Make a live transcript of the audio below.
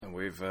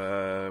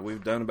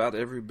we've done about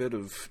every bit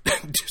of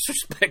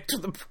disrespect to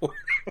the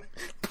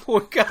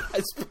poor guy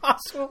as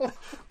possible.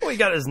 Well, he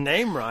got his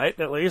name right.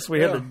 At least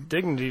we had the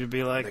dignity to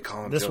be like,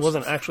 this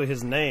wasn't actually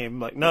his name.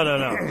 Like,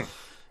 no.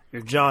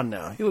 You're John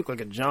now. You look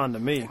like a John to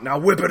me. Now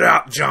whip it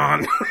out,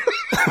 John.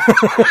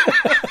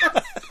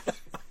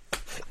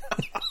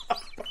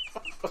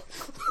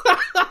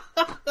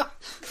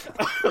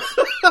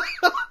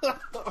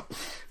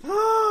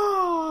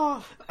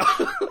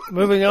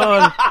 Moving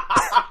on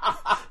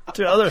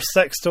to other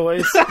sex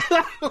toys.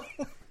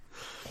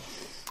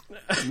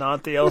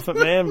 Not the Elephant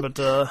Man, but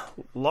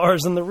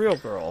Lars and the Real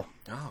Girl.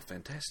 Oh,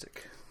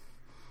 fantastic.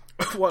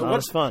 Not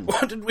as fun.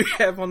 What did we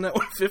have on that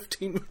one?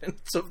 15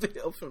 minutes of the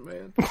Elephant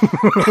Man?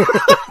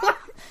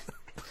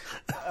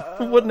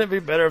 Wouldn't it be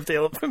better if the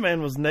Elephant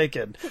Man was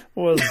naked?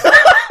 Was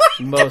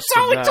most That's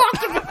all of that. we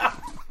talked about.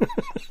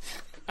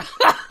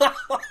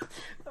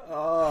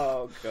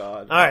 Oh,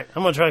 God. All right,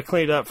 I'm going to try to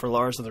clean it up for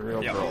Lars and the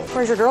Real Girl.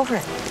 Where's your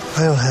girlfriend?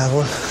 I don't have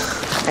one.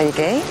 Are you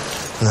gay?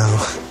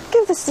 No.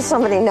 Give this to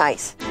somebody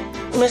nice.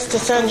 Mr.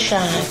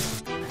 Sunshine,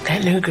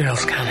 that new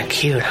girl's kind of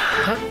cute,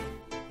 huh?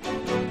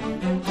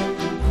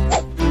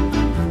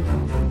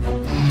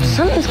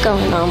 Something's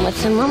going on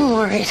with him. I'm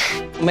worried.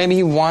 Maybe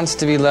he wants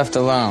to be left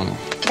alone.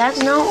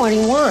 That's not what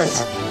he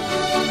wants.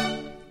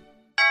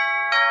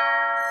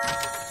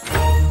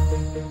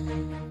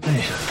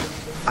 Hey,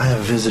 I have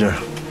a visitor.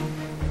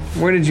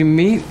 Where did you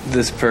meet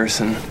this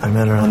person? I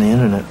met her on the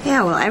internet.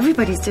 Yeah, well,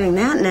 everybody's doing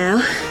that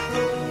now.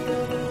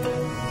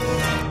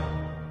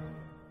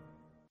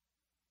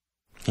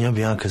 You know,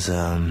 Bianca's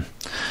a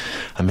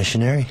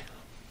missionary.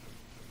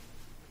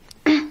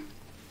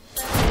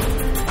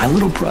 My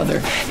little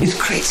brother is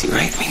crazy,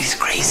 right? I mean, he's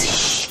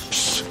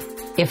crazy.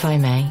 If I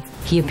may,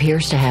 he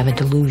appears to have a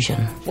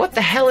delusion. What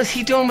the hell is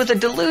he doing with a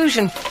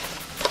delusion?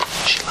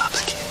 She loves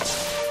kids.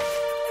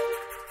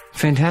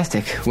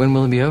 Fantastic. When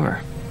will it be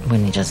over?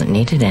 When he doesn't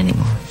need it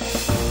anymore.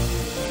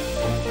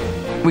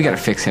 We gotta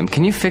fix him.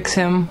 Can you fix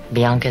him?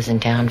 Bianca's in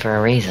town for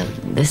a reason.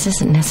 This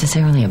isn't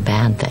necessarily a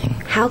bad thing.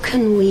 How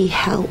can we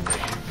help?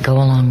 Go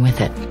along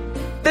with it.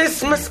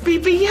 This must be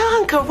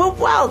Bianca. Well,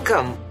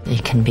 welcome.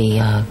 It can be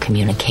a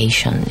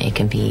communication. It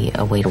can be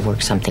a way to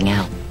work something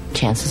out.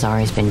 Chances are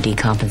he's been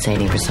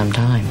decompensating for some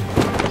time.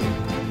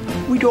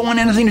 We don't want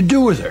anything to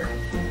do with her.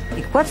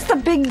 What's the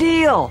big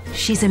deal?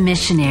 She's a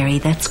missionary.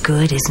 That's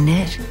good, isn't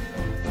it?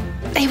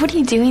 Hey, what are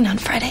you doing on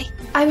Friday?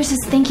 I was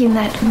just thinking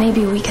that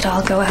maybe we could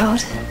all go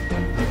out.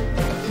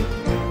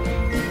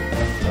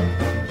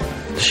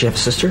 Does she have a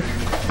sister?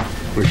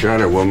 Wish I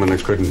had a woman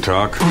that couldn't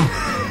talk.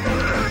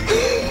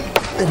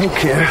 I don't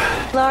care.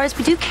 Lars,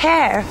 we do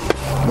care.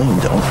 No,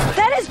 you don't.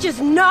 That is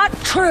just not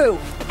true.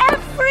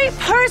 Every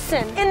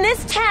person in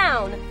this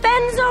town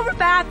bends over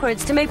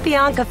backwards to make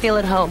Bianca feel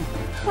at home.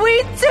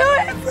 We do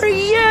it for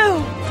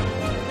you.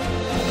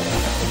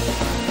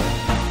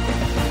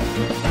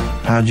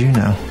 How'd you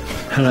know?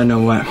 How'd I know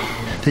what?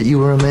 That you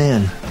were a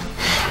man.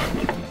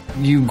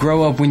 You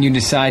grow up when you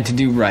decide to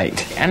do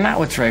right. And not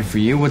what's right for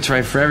you, what's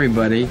right for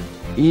everybody,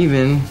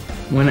 even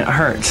when it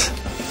hurts.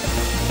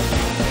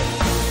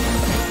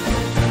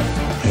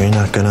 You're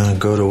not gonna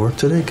go to work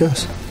today,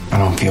 Gus? I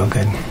don't feel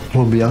good.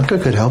 Well, Bianca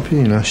could help you.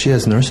 You know, she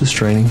has nurses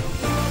training.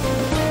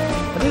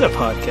 I did a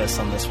podcast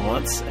on this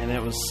once, and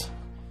it was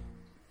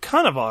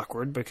kind of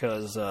awkward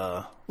because,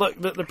 look,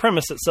 the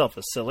premise itself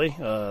is silly.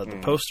 The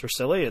posts are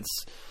silly.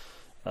 It's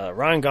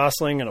Ryan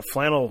Gosling in a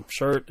flannel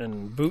shirt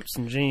and boots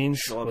and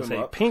jeans with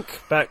a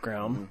pink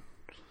background.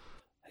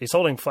 He's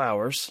holding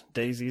flowers,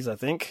 daisies, I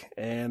think,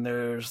 and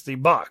there's the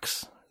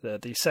box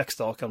that the sex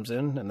doll comes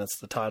in, and that's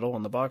the title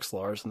on the box,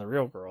 Lars and the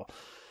Real Girl.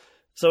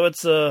 So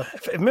it's,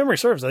 if memory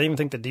serves, I even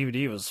think the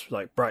DVD was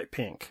like bright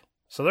pink.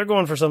 So they're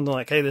going for something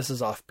like, hey, this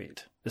is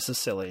offbeat. This is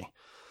silly.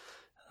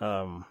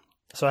 So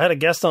I had a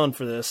guest on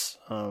for this.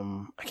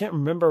 I can't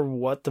remember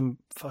what the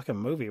fucking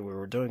movie we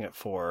were doing it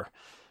for.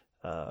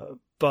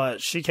 But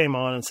she came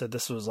on and said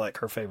this was like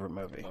her favorite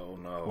movie. Oh,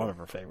 no. One of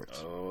her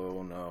favorites.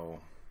 Oh, no.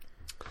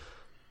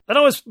 That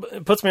always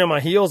puts me on my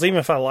heels, even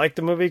if I like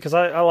the movie, because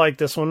I like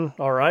this one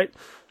all right.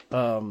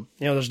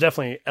 There's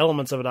definitely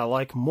elements of it I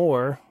like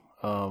more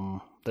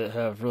that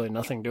have really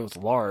nothing to do with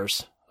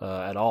Lars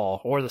at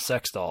all, or the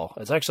sex doll.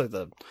 It's actually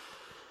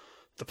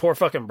the poor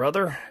fucking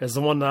brother is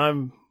the one that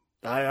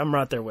I'm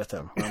right there with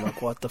him. I'm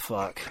like, what the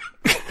fuck?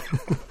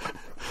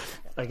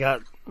 I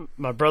got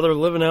my brother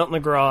living out in the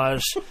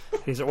garage.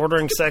 He's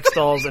ordering sex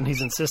dolls, and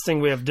he's insisting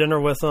we have dinner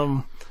with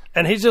him.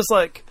 And he's just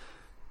like,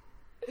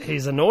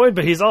 he's annoyed,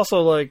 but he's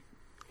also like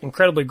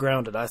incredibly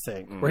grounded, I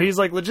think. Where he's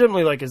like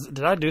legitimately like,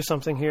 did I do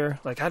something here?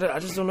 Like, I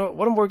just don't know.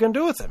 What am I going to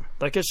do with him?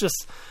 Like, it's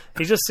just,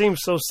 he just seems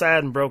so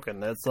sad and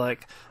broken. It's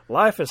like,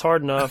 life is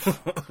hard enough.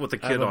 With a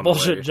kid I have on a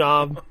bullshit the way.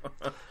 job.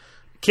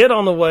 Kid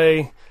on the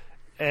way.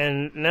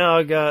 And now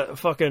I got a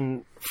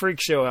fucking freak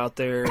show out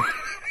there.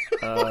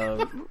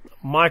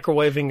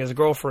 Microwaving his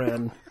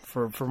girlfriend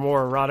for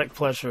more erotic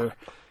pleasure.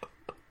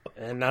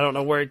 And I don't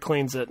know where he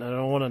cleans it, and I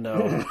don't want to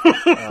know.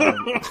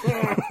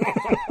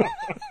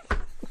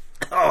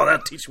 Oh,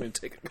 that'll teach me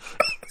to take a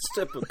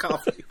sip of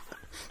coffee.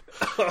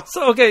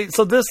 So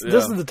this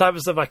is the type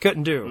of stuff I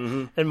couldn't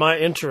do in my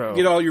intro.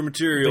 Get all your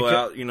material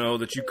out,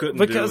 that you couldn't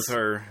do with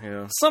her.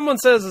 Yeah. Someone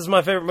says it's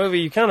my favorite movie,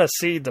 you kind of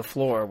cede the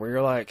floor where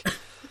you're like,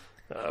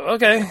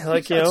 okay,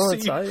 like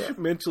it's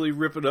mentally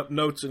ripping up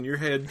notes in your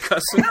head,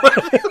 cussing.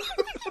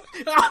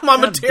 Oh, my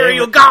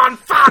material gone.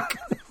 Fuck.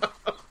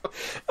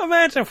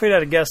 Imagine if we'd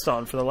had a guest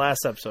on for the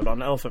last episode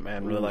on Elephant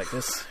Man. We were like,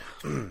 this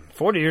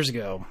 40 years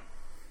ago,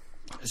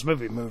 this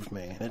movie moved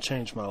me and it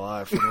changed my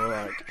life. And we're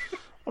like, I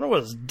wonder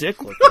what his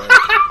dick looked like.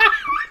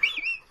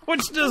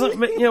 Which doesn't,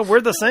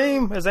 we're the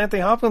same as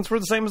Anthony Hopkins. We're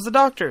the same as the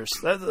doctors.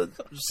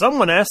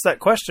 Someone asked that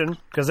question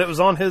because it was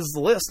on his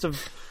list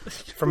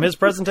from his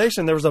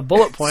presentation. There was a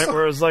bullet point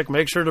where it was like,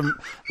 make sure to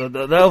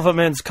the Elephant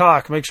Man's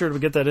cock. Make sure to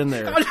get that in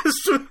there. I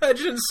just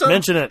imagine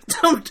mention it.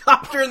 Some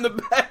doctor in the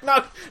back,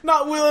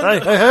 not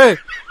willing. Hey.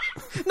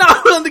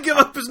 Not willing to give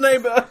up his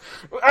name, but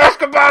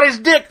ask about his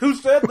dick. Who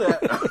said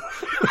that?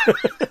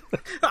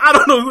 I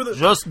don't know who that.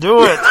 Just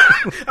do it.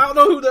 I don't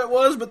know who that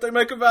was, but they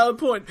make a valid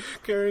point.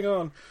 Carrying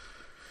on.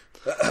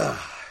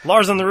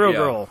 Lars and the Real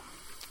Girl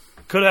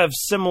could have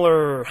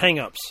similar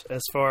hang-ups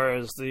as far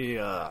as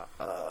the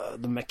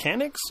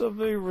mechanics of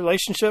the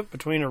relationship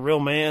between a real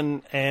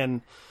man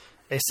and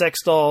a sex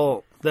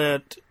doll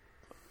that,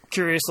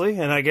 curiously,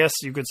 and I guess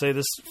you could say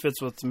this fits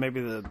with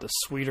maybe the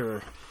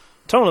sweeter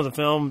tone of the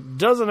film,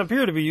 doesn't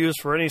appear to be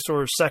used for any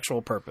sort of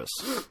sexual purpose.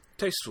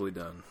 Tastefully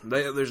done.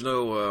 There's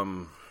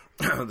no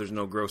there's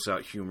no gross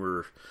out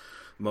humor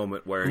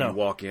moment where you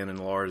walk in and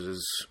Lars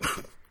is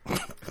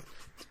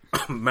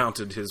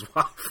mounted his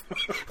wife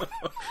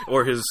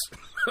or his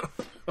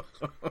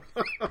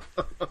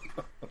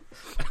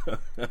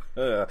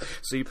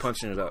see,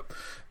 punching it up.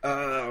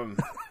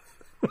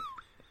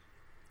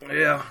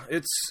 Yeah,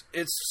 it's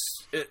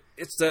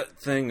that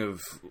thing of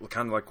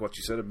kind of like what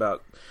you said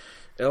about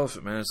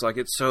Elephant Man. It's like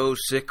it's so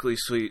sickly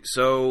sweet,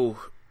 so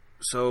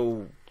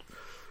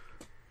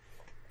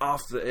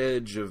off the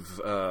edge of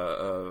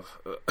a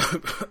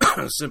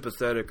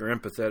sympathetic or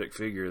empathetic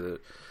figure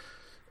that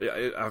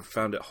I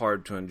found it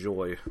hard to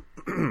enjoy.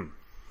 The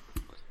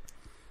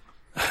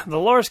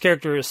Lars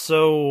character is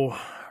so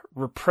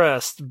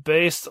repressed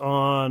based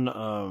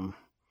on,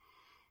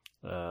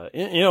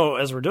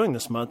 as we're doing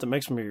this month, it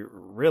makes me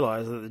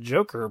realize that the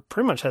Joker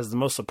pretty much has the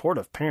most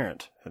supportive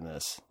parent in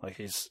this. Like,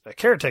 he's a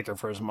caretaker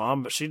for his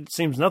mom, but she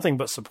seems nothing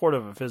but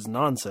supportive of his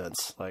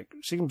nonsense. Like,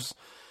 she seems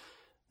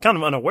kind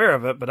of unaware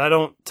of it, but I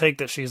don't take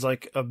that she's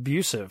like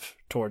abusive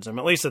towards him,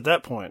 at least at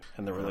that point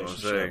in the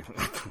relationship.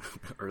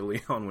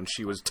 Early on when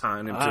she was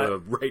tying him to a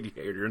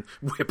radiator and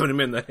whipping him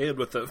in the head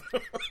with a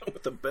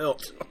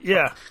belt.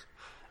 Yeah,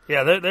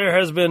 there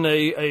has been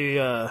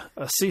a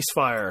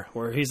ceasefire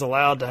where he's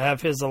allowed to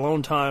have his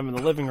alone time in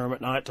the living room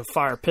at night to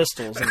fire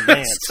pistols and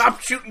dance.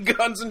 Stop shooting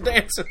guns and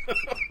dancing.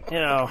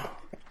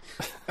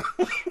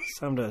 It's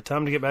time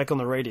to get back on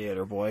the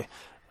radiator, boy.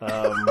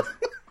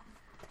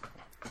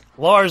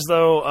 Lars,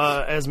 though,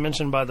 as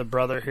mentioned by the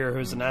brother here,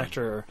 who's an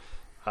actor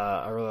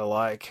I really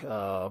like,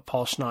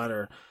 Paul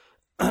Schneider,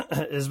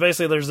 is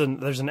basically there's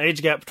an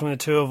age gap between the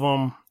two of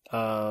them.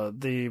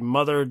 The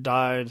mother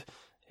died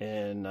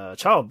in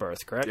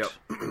childbirth, correct? Yep.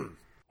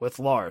 With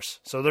Lars.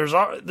 So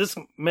this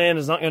man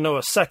is not going to know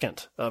a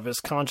second of his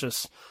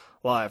conscious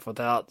life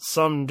without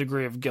some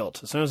degree of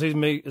guilt. As soon as he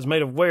is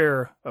made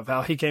aware of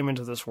how he came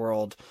into this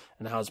world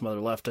and how his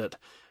mother left it,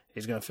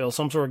 he's going to feel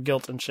some sort of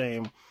guilt and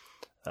shame.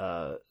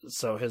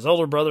 So his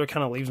older brother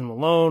kind of leaves him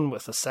alone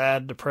with a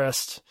sad,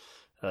 depressed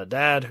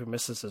dad who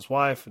misses his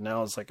wife, and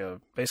now is like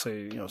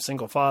basically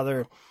single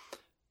father.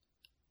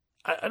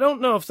 I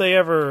don't know if they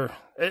ever.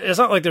 It's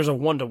not like there's a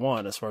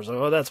 1-to-1 as far as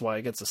that's why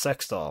he gets a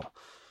sex doll,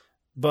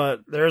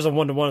 but there is a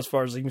 1-to-1 as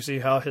far as you can see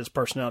how his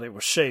personality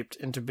was shaped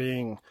into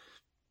being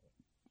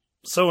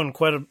so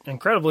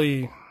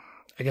incredibly,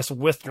 I guess,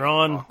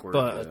 withdrawn, awkward,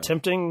 but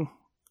attempting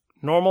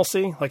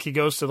normalcy. Like he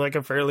goes to like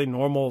a fairly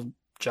normal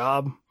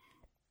job,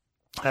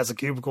 has a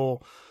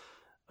cubicle,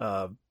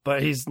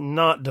 but he's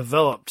not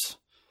developed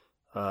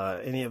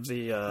any of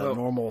the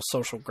normal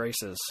social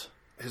graces.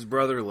 His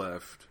brother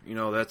left.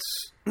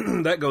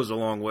 That goes a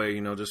long way,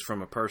 just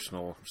from a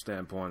personal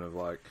standpoint of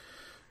like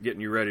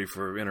getting you ready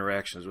for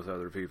interactions with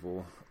other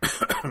people.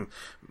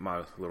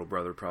 My little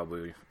brother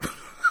probably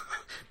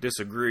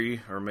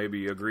disagree or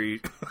maybe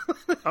agree.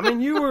 I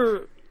mean, you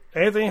were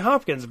Anthony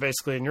Hopkins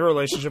basically in your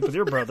relationship with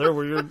your brother,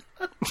 where you're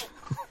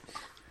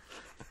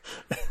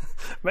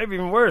maybe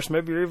even worse.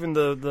 Maybe you're even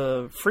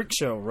the freak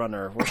show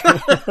runner.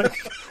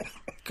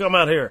 Come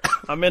out here.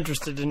 I'm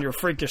interested in your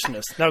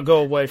freakishness. Now go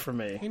away from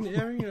me.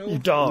 You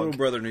dog. Little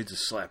brother needs a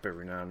slap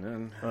every now and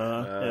then.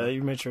 Yeah,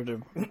 you made sure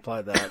to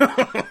apply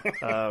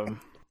that.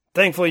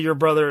 Thankfully, your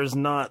brother is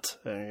not.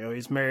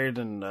 He's married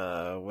and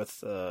with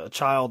a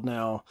child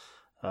now.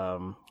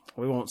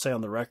 We won't say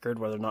on the record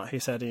whether or not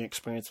he's had any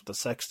experience with a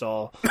sex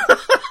doll.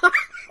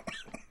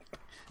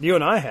 You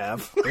and I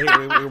have. We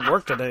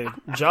worked at a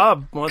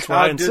job once where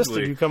I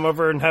insisted you come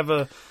over and have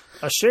a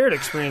shared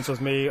experience with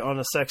me on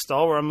a sex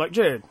doll where I'm like,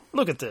 Jared,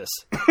 look at this.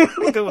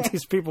 Look at what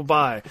these people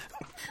buy.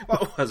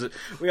 What was it?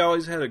 We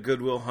always had a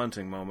Goodwill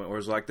Hunting moment where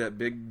it's like that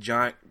big,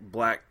 giant,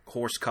 black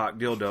horsecock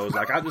dildo. It's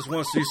like, I just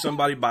want to see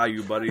somebody buy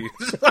you, buddy.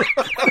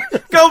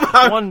 Go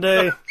buy. One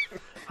day,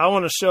 I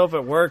want to show up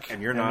at work,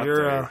 and you're not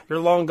there. You're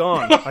long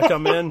gone. I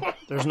come in,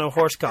 there's no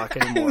horsecock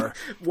anymore.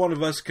 One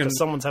of us can...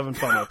 someone's having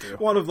fun with you.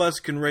 One of us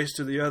can race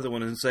to the other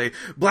one and say,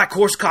 black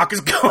horsecock is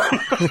gone.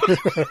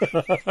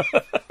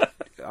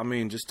 I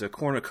mean, just a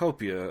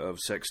cornucopia of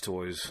sex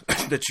toys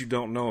that you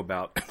don't know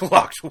about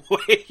locked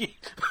away.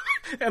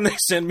 And they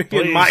send me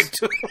and Mike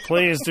to...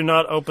 Please do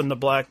not open the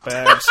black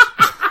bags.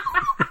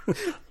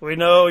 We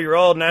know you're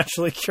all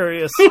naturally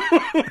curious.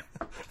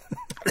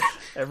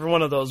 Every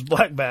one of those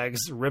black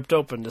bags ripped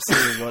open to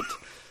see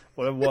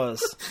what it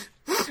was.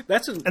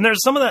 And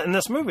there's some of that in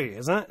this movie,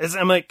 isn't it?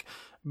 I'm like,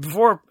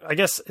 before, I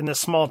guess, in this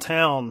small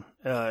town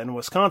in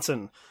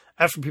Wisconsin...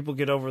 After people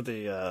get over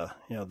the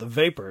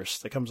vapors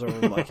that comes over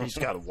them, like, he's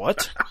got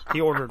what? He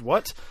ordered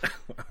what?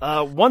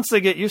 Once they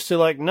get used to,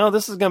 like, no,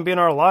 this is going to be in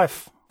our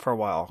life for a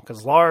while.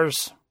 Because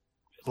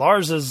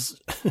Lars is,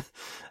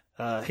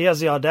 he has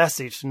the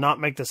audacity to not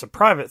make this a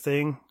private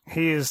thing.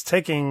 He is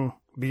taking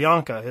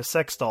Bianca, his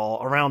sex doll,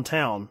 around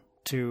town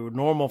to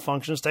normal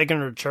functions, taking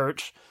her to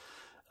church.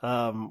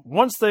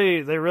 Once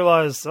they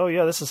realize, oh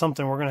yeah, this is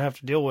something we're going to have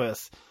to deal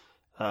with,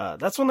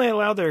 that's when they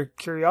allow their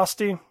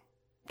curiosity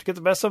to get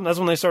the best of them. That's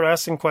when they start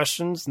asking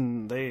questions,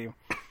 and they,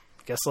 I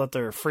guess, let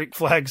their freak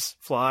flags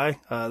fly.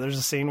 There's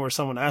a scene where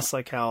someone asks,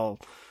 like, how,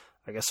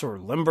 I guess, sort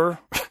of limber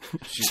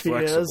she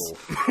is.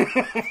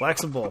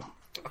 Flexible.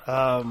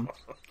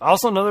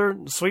 Also, another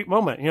sweet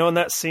moment. You know, in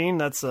that scene,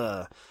 that's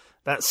that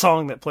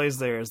song that plays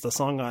there is the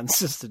song I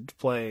insisted to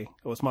play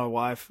with my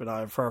wife and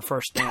I for our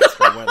first dance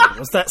for our wedding. It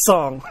was that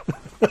song.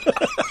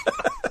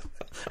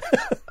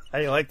 How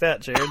you like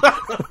that, Jared?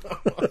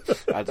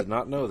 I did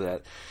not know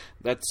that.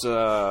 That's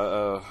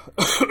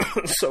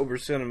Sober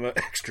Cinema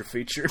extra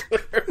feature.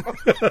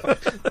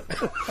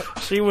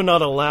 She would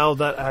not allow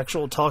that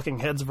actual Talking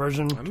Heads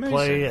version to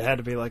play. It had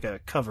to be like a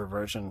cover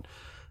version.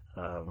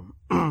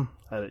 Not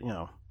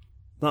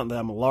that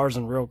I'm a Lars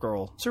and Real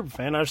Girl super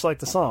fan. I just like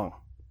the song,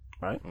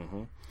 right?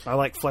 Mm-hmm. I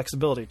like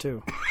flexibility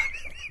too.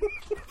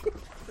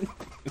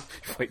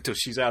 Wait till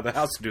she's out of the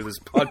house to do this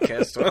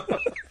podcast.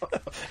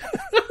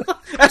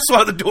 That's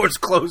why the door's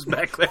closed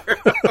back there.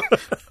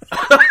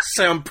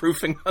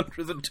 Soundproofing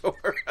under the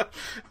door.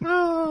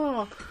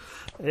 Oh.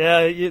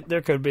 Yeah,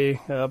 there could be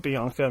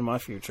Bianca in my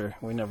future.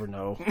 We never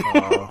know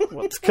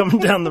what's coming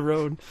down the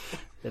road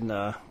in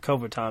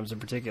COVID times in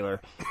particular.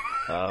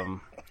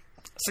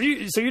 So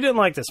you didn't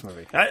like this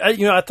movie?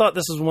 I thought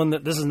this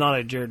is not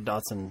a Jared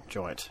Dotson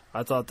joint.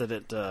 I thought that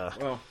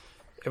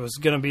it was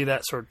going to be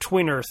that sort of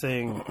tweener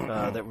thing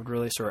that would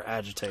really sort of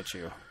agitate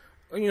you.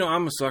 You know,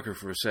 I'm a sucker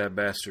for a sad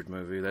bastard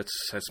movie.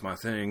 That's my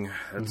thing.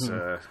 That's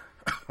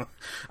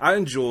I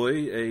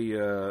enjoy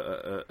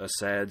a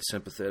sad,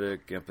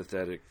 sympathetic,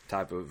 empathetic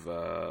type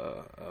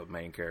of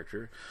main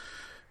character.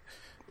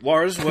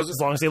 Lars was as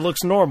long as he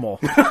looks normal.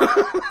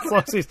 As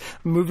long as he's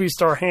movie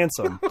star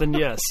handsome, then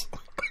yes.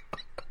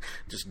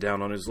 Just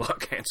down on his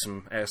luck,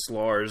 handsome ass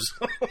Lars,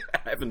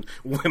 having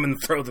women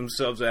throw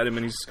themselves at him,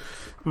 and he's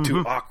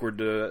too awkward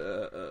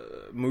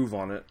to move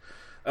on it.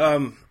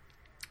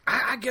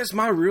 I guess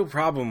my real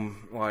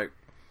problem, like,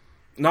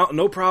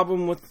 no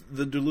problem with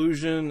the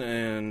delusion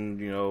and,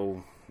 you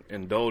know,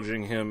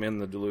 indulging him in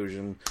the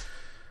delusion.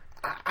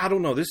 I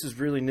don't know. This is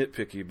really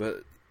nitpicky,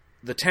 but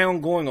the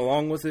town going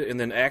along with it and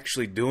then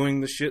actually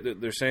doing the shit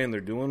that they're saying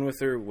they're doing with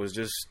her was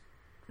just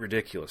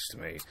ridiculous to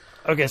me.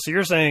 Okay, so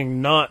you're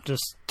saying not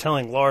just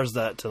telling Lars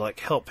that to, like,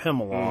 help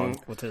him along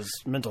with his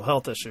mental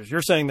health issues.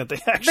 You're saying that they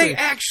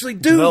actually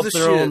do the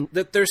shit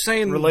that they're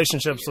saying.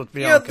 Relationships with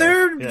Bianca. Yeah,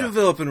 they're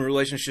developing a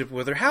relationship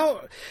with her.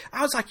 How?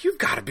 I was like, you've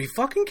got to be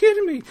fucking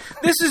kidding me.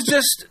 This is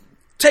just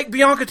take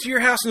Bianca to your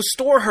house and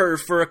store her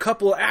for a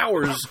couple of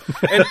hours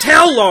and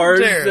tell Lars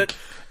that...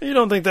 You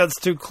don't think that's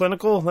too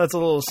clinical? That's a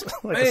little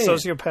like a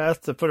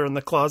sociopath to put her in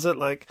the closet?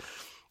 Like,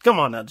 come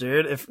on now,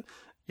 Jared. If...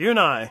 You and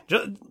I,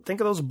 just think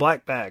of those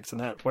black bags in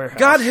that warehouse.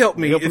 God help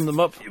me. Open them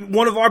up.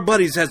 One of our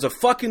buddies has a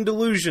fucking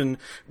delusion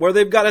where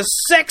they've got a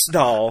sex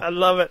doll. I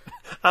love it.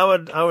 I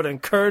would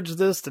encourage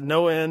this to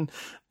no end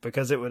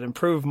because it would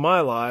improve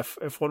my life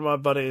if one of my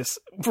buddies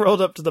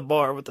rolled up to the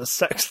bar with a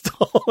sex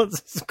doll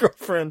as his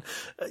girlfriend.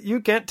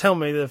 You can't tell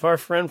me that if our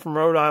friend from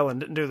Rhode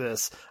Island didn't do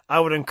this, I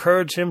would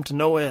encourage him to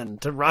no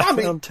end to ride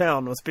around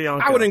town with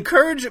Bianca. I would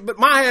encourage it, but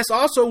my ass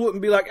also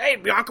wouldn't be like, hey,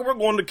 Bianca, we're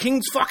going to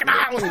King's fucking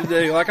Island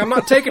today. Like, I'm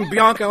not taking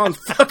Bianca on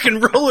fucking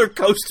roller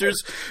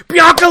coasters.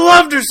 Bianca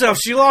loved herself.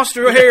 She lost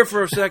her hair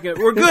for a second.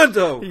 We're good,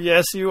 though.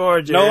 Yes, you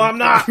are, Jared. No, I'm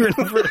not.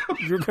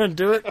 You're going to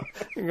do it?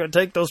 You're going to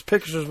take those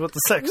pictures with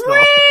the sex doll.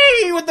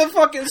 Whee! With the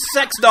fucking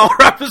sex doll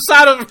right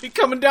beside of me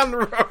coming down the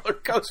roller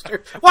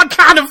coaster. What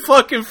kind of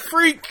fucking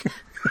freak?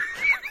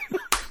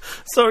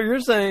 So you're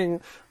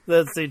saying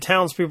that the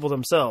townspeople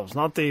themselves,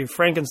 not the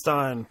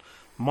Frankenstein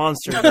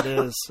monster that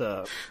is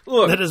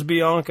that is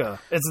Bianca.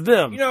 It's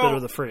them that are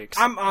the freaks.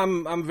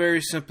 I'm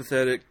very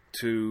sympathetic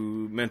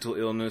to mental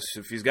illness.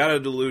 If he's got a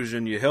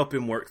delusion, you help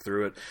him work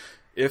through it.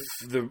 If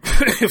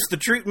the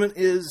treatment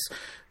is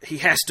he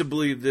has to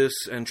believe this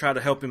and try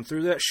to help him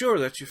through that, sure,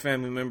 that's your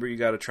family member. You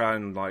got to try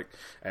and, like,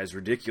 as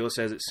ridiculous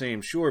as it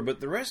seems, sure.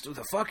 But the rest of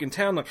the fucking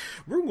town, like,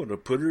 we're going to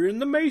put her in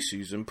the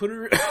Macy's and put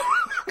her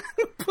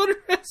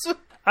as a...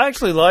 I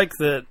actually like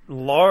that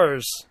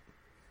Lars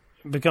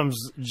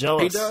becomes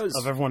jealous He does.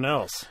 of everyone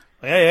else.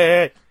 Like,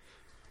 hey,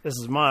 this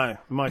is my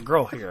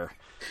girl here.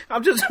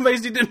 I'm just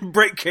amazed he didn't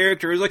break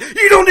character. He's like,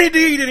 you don't need to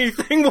eat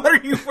anything. What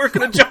are you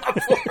working a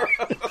job for?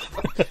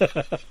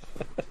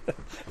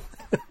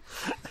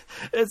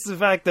 It's the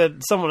fact that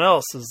someone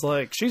else is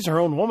like, she's her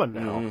own woman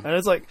now. And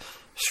it's like,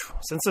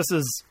 since this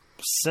is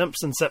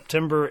Simps in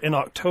September in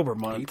October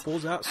month,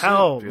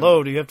 how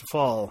low do you have to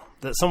fall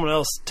that someone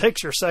else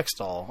takes your sex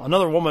doll,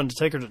 another woman, to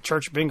take her to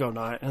church bingo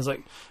night, and is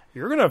like,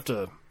 you're going to have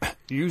to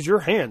use your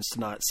hands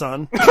tonight,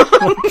 son.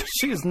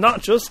 She is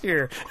not just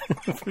here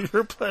for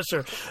your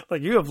pleasure.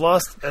 Like, you have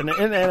lost an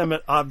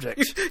inanimate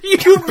object.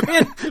 You've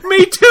been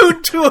Me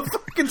Too'd to a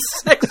fucking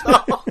sex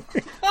doll.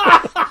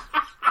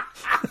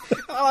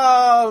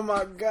 Oh,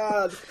 my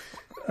God.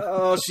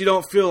 Oh, she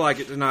don't feel like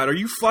it tonight. Are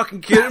you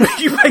fucking kidding me?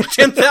 You paid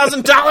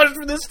 $10,000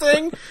 for this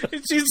thing?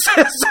 And she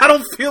says, I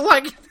don't feel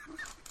like it.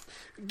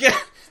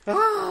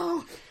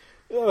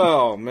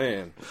 Oh,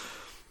 man.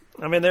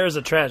 I mean, there is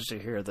a tragedy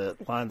here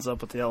that lines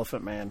up with the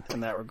Elephant Man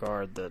in that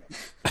regard. That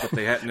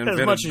they hadn't as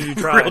invented much as you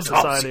try, real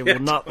society dolls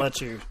will not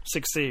let you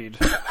succeed.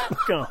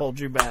 It's going to hold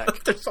you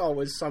back. There's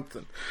always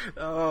something.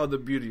 Oh, the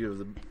beauty of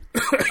the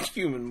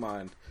human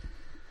mind.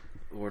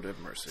 Lord have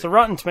mercy. So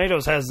Rotten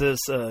Tomatoes has this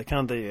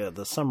kind of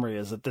the summary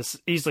is that this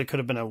easily could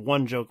have been a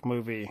one-joke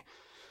movie,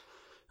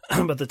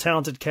 but the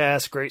talented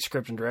cast, great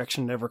script and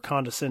direction never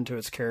condescend to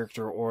its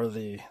character or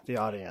the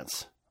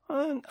audience.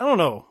 I don't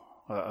know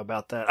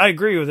about that. I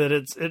agree with it.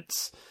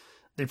 It's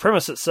the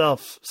premise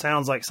itself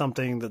sounds like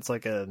something that's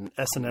like an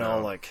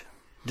SNL like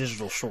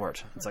digital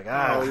short. It's like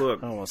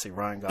look, I don't want to see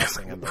Ryan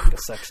Gosling in like a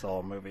sex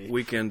doll movie.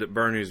 Weekend at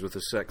Bernie's with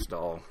a sex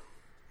doll.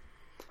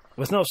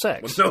 With no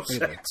sex. With no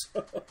sex.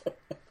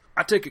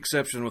 I take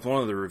exception with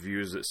one of the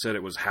reviews that said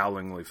it was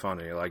howlingly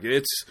funny. Like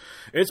it's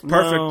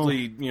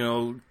perfectly,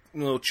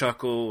 little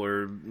chuckle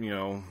or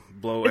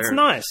blow air. It's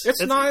nice.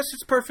 It's nice.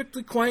 It's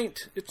perfectly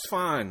quaint. It's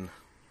fine.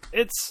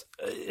 It's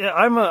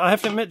I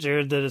have to admit,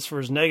 Jared, that as for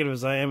as negative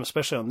as I am,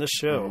 especially on this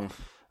show,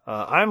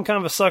 I'm kind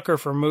of a sucker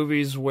for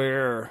movies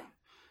where,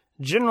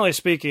 generally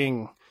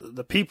speaking,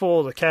 the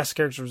people, the cast of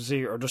characters we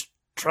see are just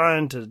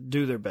trying to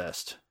do their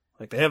best.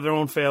 Like, they have their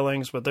own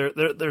failings, but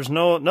there's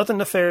nothing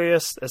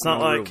nefarious. It's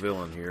not like real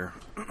villain here.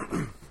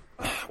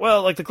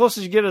 Well, like the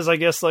closest you get is, I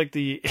guess, like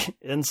the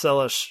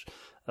incelish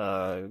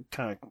kind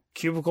of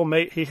cubicle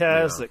mate he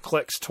has that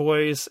collects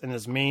toys and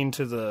is mean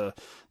to the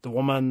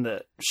woman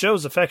that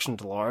shows affection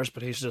to Lars,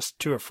 but he's just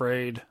too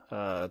afraid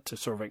to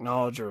sort of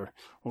acknowledge or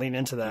lean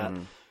into that.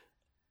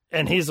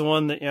 And he's the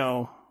one that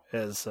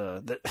is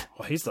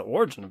he's the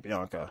origin of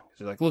Bianca.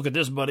 He's like, look at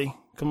this, buddy.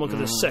 Come look at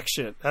this sex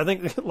shit. I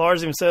think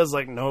Lars even says,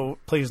 like, no,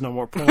 please, no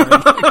more porn.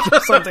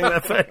 Just something that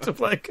effective.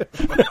 Like,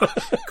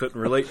 couldn't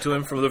relate to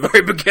him from the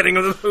very beginning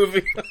of the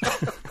movie.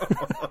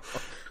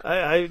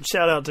 I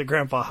shout out to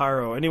Grandpa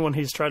Hiro. Anyone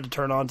he's tried to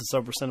turn on to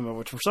sober cinema,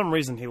 which for some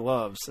reason he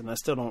loves, and I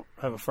still don't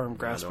have a firm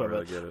grasp of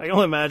it. I can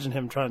only imagine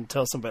him trying to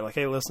tell somebody, like,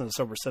 hey, listen to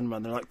sober cinema,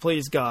 and they're like,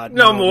 please, God,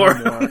 no more.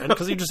 And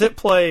because you just hit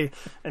play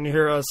and you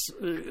hear us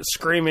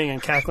screaming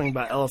and cackling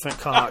about elephant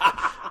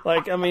cock.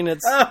 Like, I mean,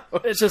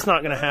 it's just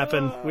not going to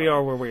happen. We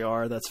are where we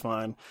are. That's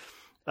fine.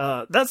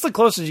 That's the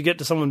closest you get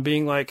to someone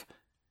being, like,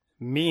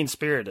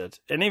 mean-spirited.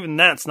 And even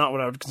that's not what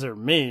I would consider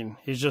mean.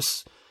 He's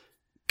just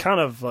kind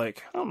of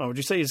like, I don't know, would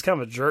you say he's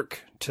kind of a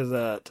jerk to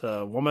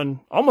that woman?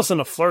 Almost in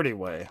a flirty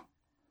way.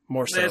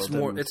 More so.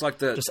 It's like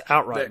that, just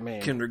outright that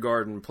mean.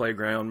 Kindergarten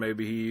playground.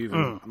 Maybe he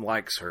even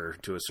likes her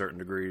to a certain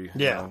degree.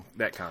 Yeah.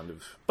 That kind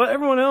of. But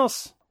everyone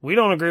else, we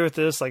don't agree with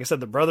this. Like I said,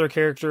 the brother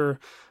character,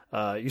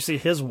 you see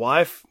his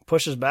wife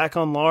pushes back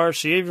on Lars.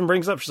 She even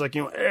brings up, she's like,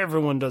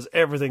 everyone does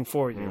everything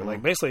for you.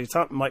 Like, basically, it's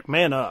not like,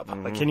 man up.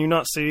 Like, can you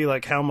not see,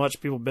 like, how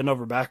much people bend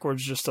over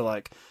backwards just to,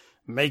 like,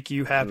 make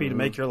you happy, to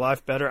make your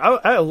life better?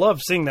 I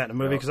love seeing that in a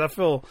movie because I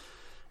feel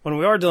when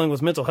we are dealing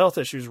with mental health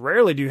issues,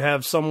 rarely do you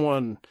have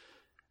someone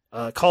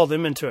call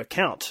them into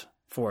account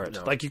for it.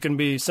 No. Like, you can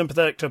be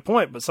sympathetic to a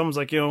point, but someone's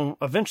like,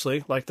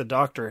 eventually, like the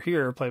doctor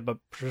here, played by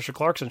Patricia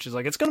Clarkson, she's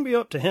like, it's going to be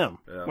up to him.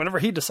 Yeah. Whenever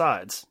he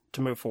decides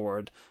to move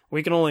forward,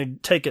 we can only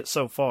take it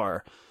so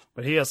far,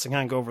 but he has to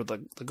kind of go over the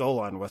goal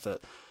line with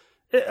it.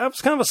 I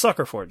was kind of a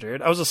sucker for it,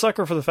 Jared. I was a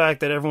sucker for the fact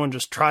that everyone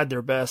just tried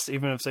their best,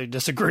 even if they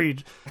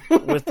disagreed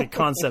with the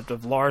concept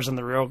of Lars and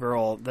the real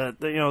girl.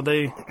 That they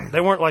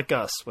weren't like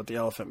us with the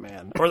Elephant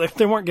Man, or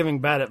they weren't giving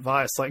bad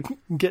advice like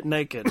get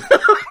naked.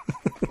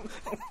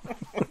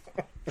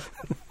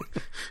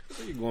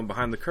 You're going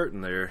behind the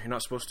curtain there. You're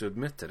not supposed to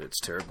admit that it's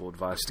terrible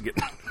advice to get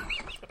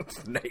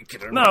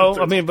naked. Or no,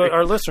 I mean, but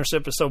our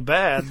listenership is so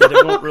bad that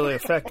it won't really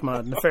affect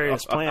my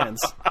nefarious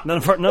plans. None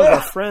of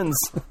our friends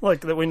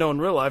like that we know in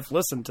real life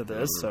listen to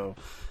this, so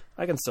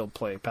I can still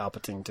play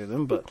Palpatine to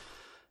them. But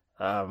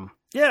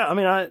yeah, I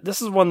mean,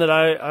 this is one that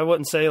I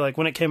wouldn't say like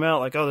when it came out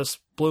like, oh, this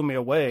blew me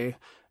away.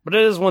 But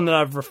it is one that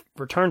I've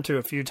returned to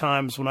a few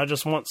times when I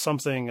just want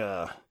something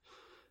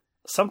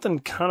something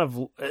kind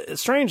of,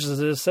 as strange as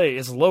it is to say,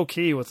 it's low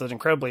key with an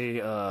incredibly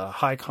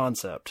high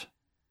concept,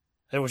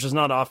 which is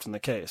not often the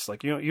case.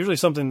 Like, you know, usually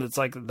something that's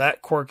like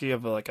that quirky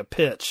of like a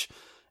pitch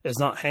is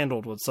not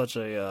handled with such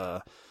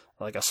a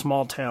like a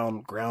small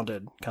town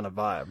grounded kind of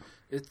vibe.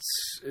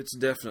 It's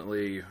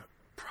definitely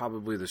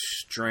probably the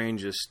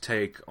strangest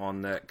take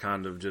on that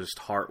kind of just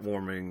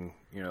heartwarming,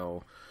 you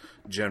know,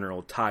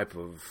 general type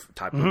of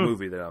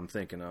movie that I'm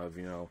thinking of,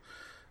 you know.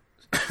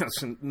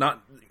 It's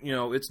not, you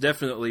know, it's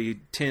definitely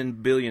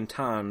 10 billion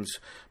times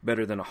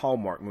better than a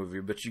Hallmark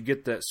movie, but you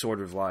get that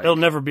sort of like... It'll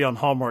never be on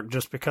Hallmark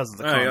just because of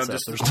the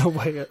concept. There's no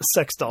way a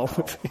sex doll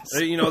movies.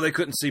 You know, they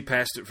couldn't see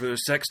past it for the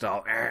sex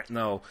doll.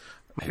 No.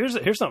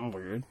 Here's something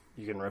weird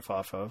you can riff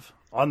off of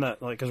on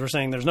that, like, because we're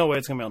saying there's no way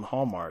it's going to be on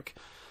Hallmark.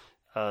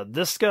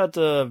 This got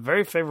a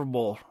very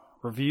favorable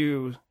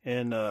review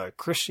in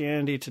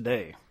Christianity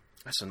Today.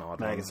 That's an odd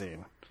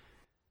magazine.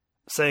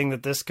 Saying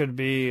that this could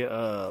be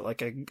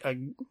like a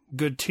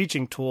good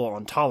teaching tool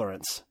on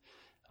tolerance,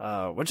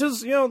 which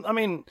is, you know, I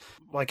mean,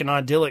 like an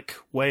idyllic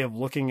way of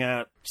looking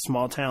at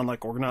small town,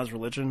 like organized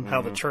religion,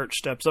 how the church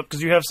steps up.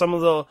 Because you have some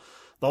of the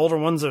older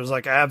ones that was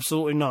like,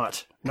 absolutely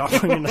not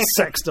bringing a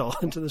sex doll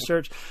into the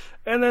church.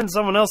 And then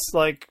someone else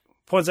like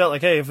points out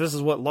like, hey, if this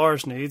is what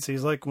Lars needs,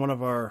 he's like one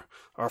of our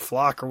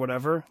flock or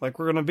whatever, like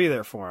we're going to be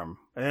there for him.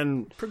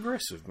 And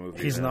progressive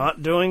movie. He's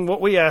not doing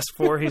what we asked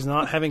for. He's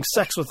not having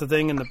sex with the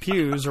thing in the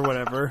pews or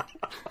whatever,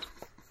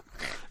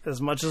 as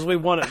much as we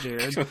want it,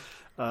 Jared.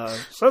 So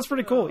that's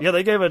pretty cool. Yeah,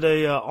 they gave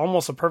it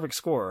almost a perfect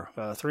score,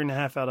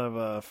 3.5 out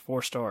of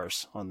 4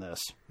 stars on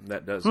this.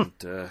 That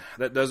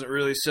doesn't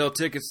really sell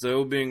tickets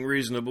though, being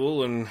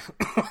reasonable and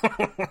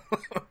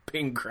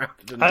being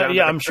grounded.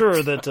 Yeah, I'm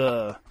sure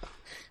that.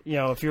 You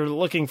know, if you're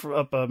looking for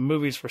up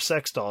movies for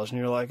sex dolls and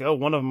you're like, oh,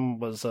 one of them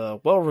was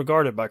well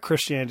regarded by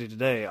Christianity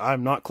Today,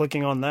 I'm not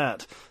clicking on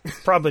that.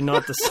 Probably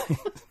not the same,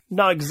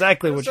 not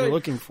exactly what you're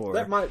looking for.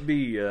 That might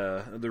be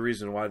the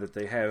reason why that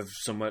they have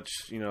so much,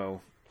 you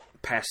know,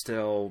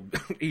 pastel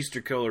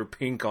Easter color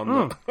pink on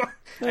them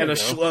and a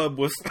schlub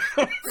with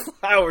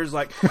flowers.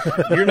 Like,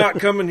 you're not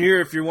coming here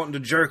if you're wanting to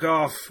jerk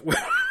off.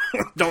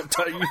 You're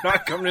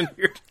not coming in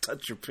here to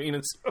touch your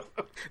penis.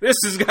 This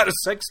has got a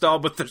sex doll,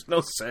 but there's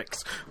no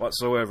sex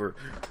whatsoever.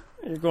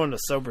 You're going to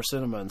sober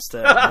cinema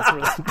instead. That's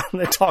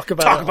where they talk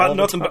about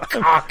nothing but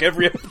cock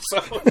every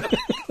episode.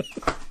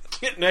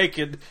 Get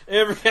naked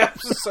every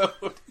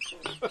episode.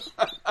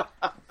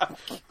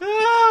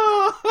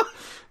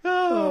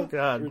 Oh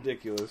God,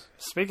 ridiculous.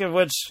 Speaking of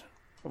which,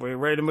 are we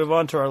ready to move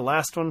on to our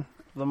last one of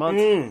the month?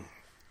 We're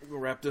gonna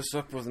wrap this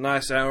up with a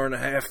nice hour and a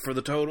half for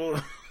the total.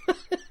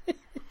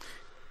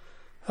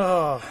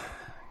 Oh,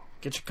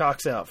 get your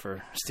cocks out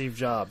for Steve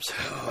Jobs.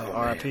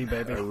 R.I.P.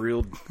 baby. A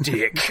real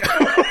dick.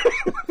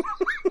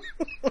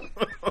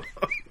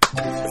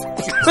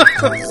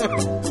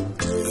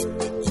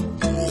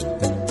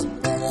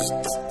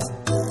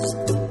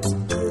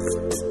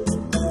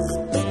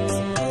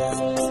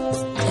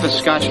 The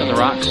scotch on the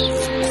rocks,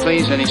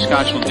 please. Any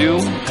scotch will do,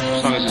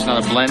 as long as it's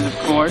not a blend, of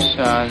course.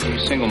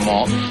 Single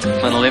malt.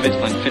 Glenlivet,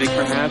 Glenfiddich,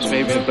 perhaps.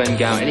 Maybe a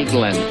Glengow. Any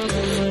Glen.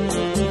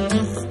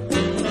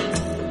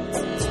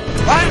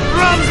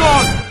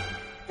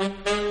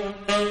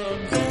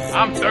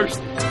 I'm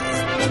thirsty.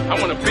 I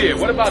want a beer.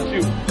 What about you?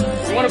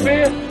 You want a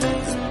beer?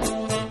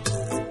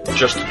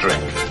 Just a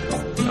drink.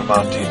 A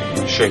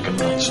martini, shaken,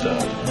 not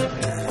stirred.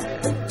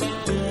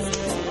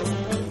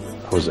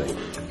 Jose, you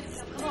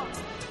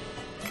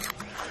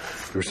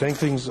were saying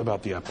things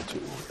about the Apple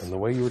II and the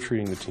way you were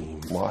treating the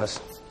team. Was.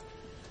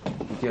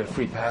 You get a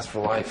free pass for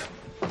life.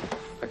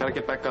 I gotta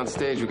get back on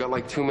stage. We got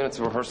like 2 minutes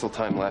of rehearsal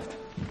time left.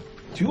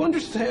 Do you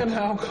understand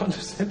how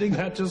condescending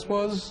that just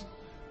was?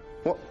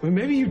 Well, I mean,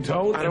 maybe you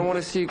don't. I don't want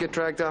to see you get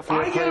dragged off.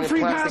 I get a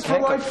free pass for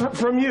life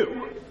from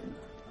you.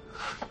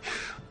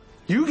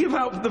 You give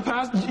out the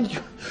pass.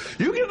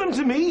 You give them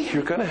to me.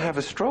 You're gonna have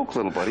a stroke,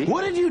 little buddy.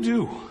 What did you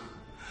do?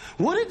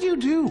 What did you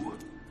do?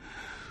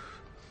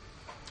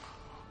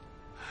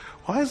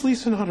 Why has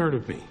Lisa not heard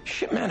of me?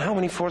 Shit, man, how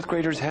many 4th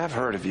graders have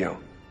heard of you?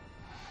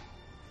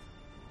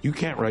 You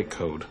can't write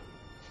code.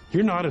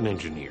 You're not an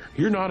engineer.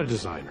 You're not a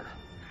designer.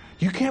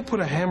 You can't put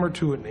a hammer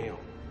to a nail.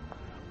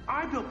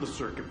 I built the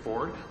circuit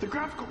board. The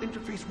graphical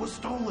interface was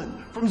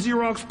stolen from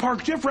Xerox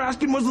PARC. Jeff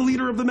Raskin was the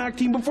leader of the Mac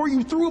team before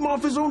you threw him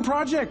off his own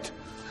project.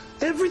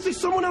 Everything,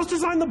 someone else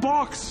designed the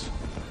box.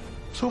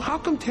 So how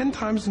come 10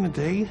 times in a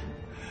day,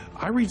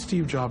 I read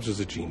Steve Jobs as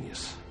a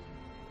genius?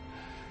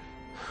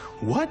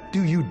 What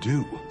do you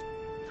do?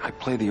 I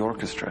play the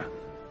orchestra.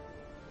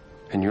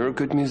 And you're a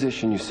good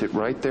musician. You sit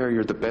right there.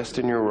 You're the best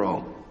in your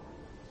row.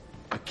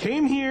 I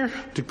came here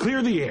to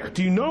clear the air.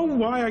 Do you know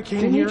why I came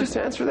here? Can you just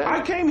answer that?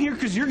 I came here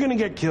because you're going to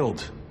get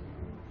killed.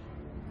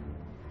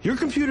 Your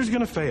computer's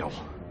going to fail.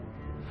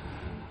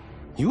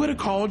 You had a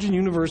college and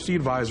university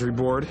advisory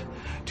board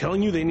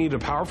telling you they need a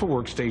powerful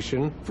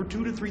workstation for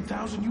 $2,000 to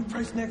 $3,000. You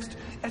priced Next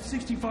at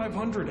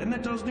 $6,500, and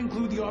that doesn't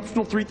include the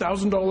optional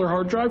 $3,000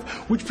 hard drive,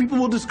 which people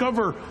will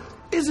discover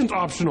isn't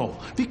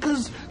optional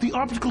because the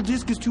optical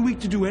disc is too weak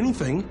to do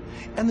anything,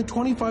 and the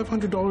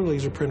 $2,500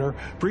 laser printer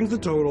brings the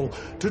total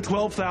to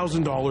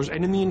 $12,000,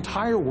 and in the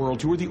entire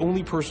world, you are the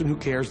only person who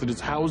cares that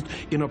it's housed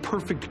in a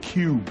perfect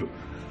cube.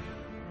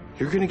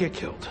 You're going to get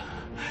killed.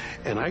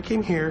 And I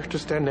came here to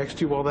stand next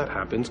to you while that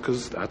happens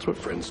because that's what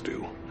friends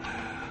do.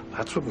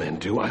 That's what men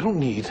do. I don't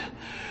need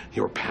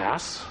your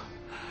pass.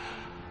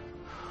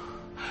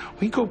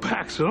 We go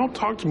back, so don't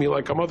talk to me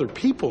like I'm other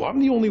people. I'm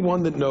the only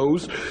one that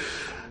knows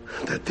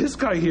that this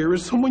guy here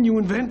is someone you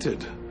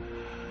invented.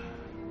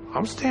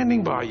 I'm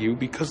standing by you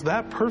because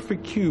that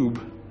perfect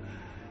cube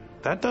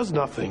that does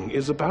nothing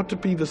is about to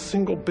be the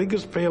single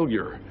biggest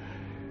failure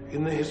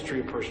in the history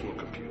of personal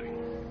computing.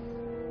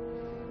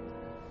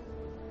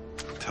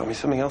 Tell me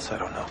something else I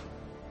don't know.